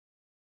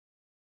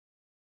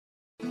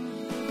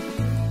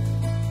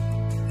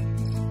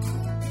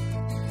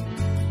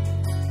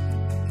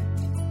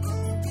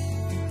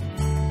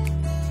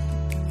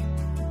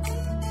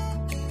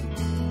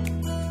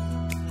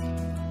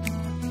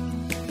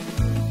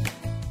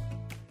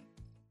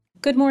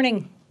Good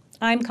morning.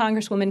 I'm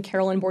Congresswoman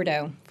Carolyn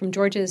Bourdeaux from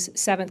Georgia's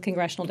 7th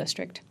Congressional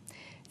District.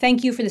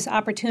 Thank you for this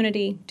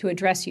opportunity to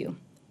address you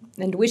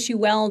and wish you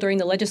well during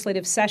the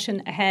legislative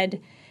session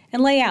ahead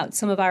and lay out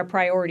some of our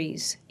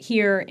priorities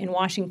here in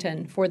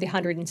Washington for the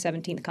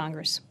 117th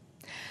Congress.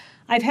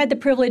 I've had the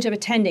privilege of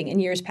attending in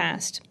years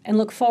past and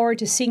look forward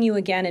to seeing you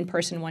again in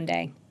person one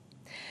day.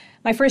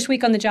 My first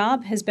week on the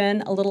job has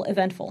been a little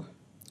eventful.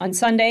 On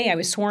Sunday, I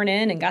was sworn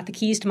in and got the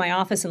keys to my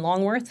office in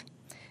Longworth.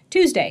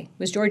 Tuesday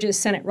was Georgia's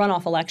Senate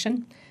runoff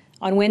election.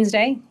 On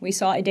Wednesday, we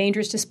saw a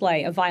dangerous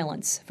display of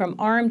violence from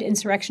armed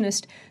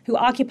insurrectionists who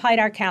occupied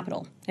our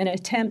Capitol in an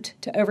attempt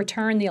to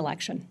overturn the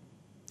election.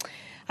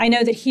 I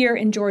know that here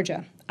in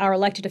Georgia, our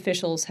elected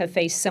officials have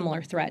faced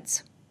similar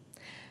threats.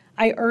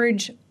 I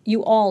urge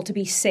you all to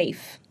be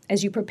safe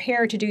as you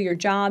prepare to do your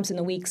jobs in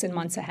the weeks and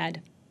months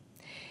ahead.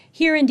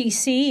 Here in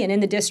D.C. and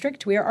in the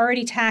district, we are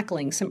already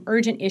tackling some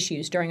urgent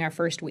issues during our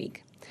first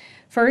week.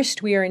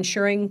 First, we are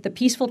ensuring the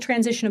peaceful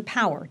transition of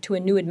power to a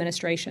new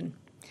administration.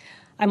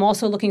 I'm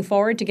also looking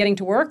forward to getting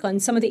to work on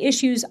some of the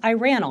issues I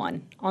ran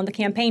on the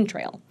campaign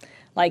trail,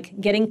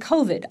 like getting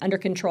COVID under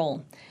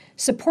control,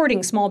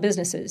 supporting small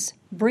businesses,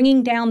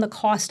 bringing down the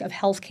cost of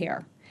health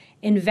care,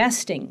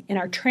 investing in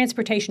our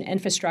transportation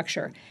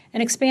infrastructure,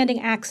 and expanding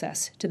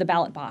access to the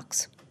ballot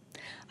box.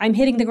 I'm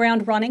hitting the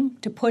ground running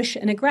to push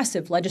an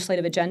aggressive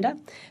legislative agenda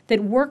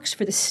that works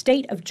for the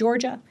state of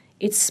Georgia,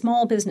 its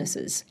small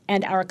businesses,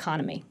 and our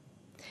economy.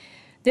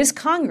 This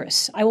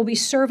Congress, I will be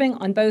serving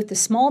on both the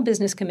Small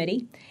Business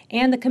Committee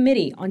and the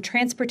Committee on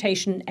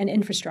Transportation and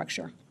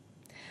Infrastructure.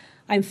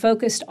 I'm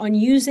focused on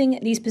using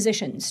these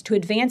positions to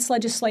advance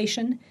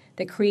legislation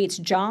that creates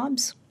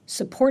jobs,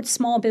 supports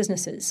small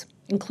businesses,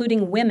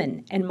 including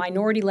women and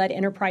minority-led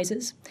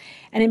enterprises,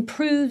 and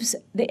improves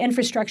the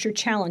infrastructure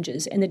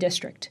challenges in the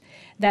district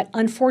that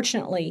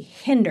unfortunately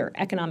hinder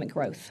economic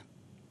growth.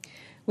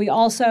 We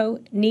also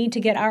need to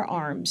get our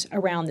arms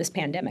around this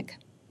pandemic.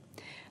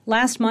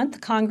 Last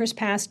month, Congress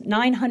passed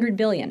 $900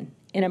 billion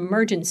in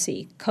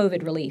emergency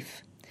COVID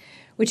relief,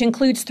 which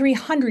includes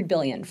 $300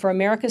 billion for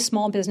America's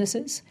small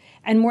businesses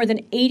and more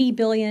than $80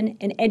 billion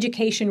in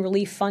education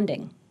relief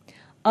funding,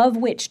 of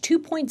which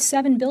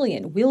 $2.7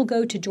 billion will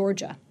go to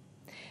Georgia.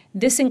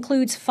 This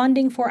includes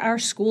funding for our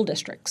school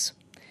districts,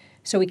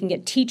 so we can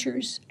get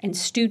teachers and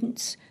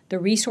students the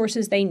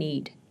resources they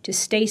need to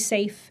stay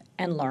safe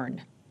and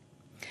learn.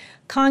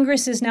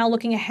 Congress is now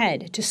looking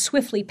ahead to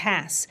swiftly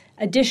pass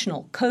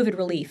additional COVID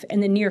relief in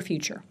the near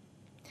future.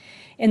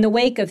 In the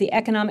wake of the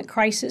economic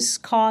crisis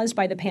caused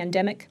by the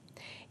pandemic,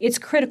 it's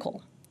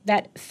critical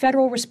that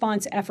federal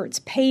response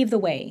efforts pave the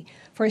way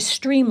for a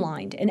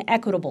streamlined and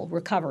equitable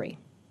recovery.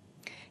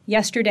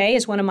 Yesterday,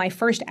 as one of my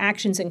first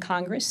actions in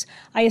Congress,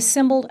 I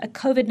assembled a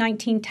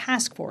COVID-19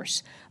 task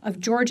force of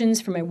Georgians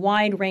from a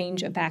wide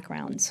range of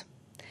backgrounds.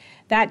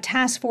 That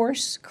task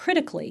force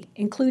critically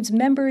includes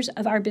members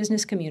of our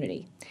business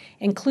community,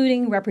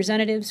 including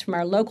representatives from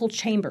our local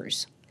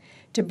chambers,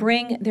 to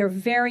bring their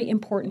very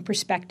important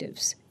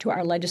perspectives to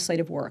our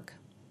legislative work.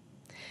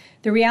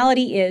 The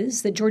reality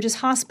is that Georgia's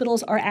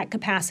hospitals are at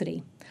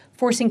capacity,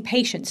 forcing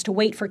patients to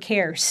wait for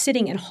care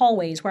sitting in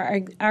hallways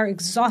where our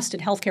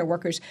exhausted healthcare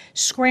workers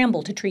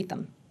scramble to treat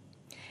them.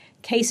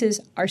 Cases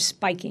are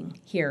spiking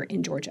here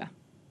in Georgia.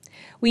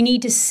 We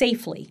need to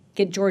safely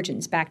get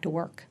Georgians back to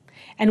work,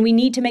 and we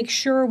need to make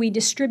sure we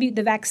distribute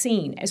the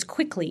vaccine as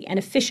quickly and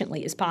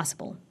efficiently as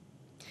possible.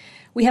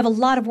 We have a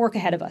lot of work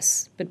ahead of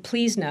us, but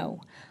please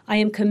know I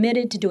am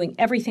committed to doing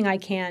everything I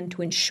can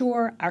to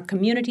ensure our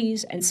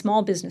communities and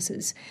small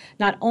businesses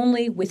not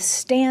only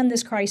withstand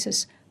this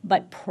crisis,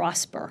 but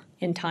prosper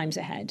in times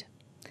ahead.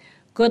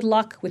 Good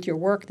luck with your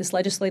work this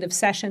legislative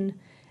session,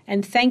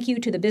 and thank you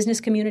to the business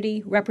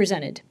community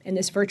represented in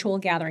this virtual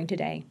gathering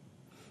today.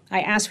 I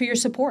ask for your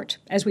support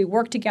as we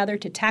work together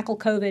to tackle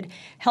COVID,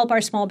 help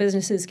our small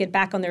businesses get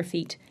back on their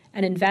feet,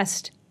 and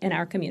invest in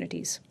our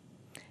communities.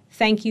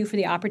 Thank you for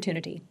the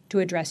opportunity to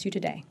address you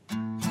today.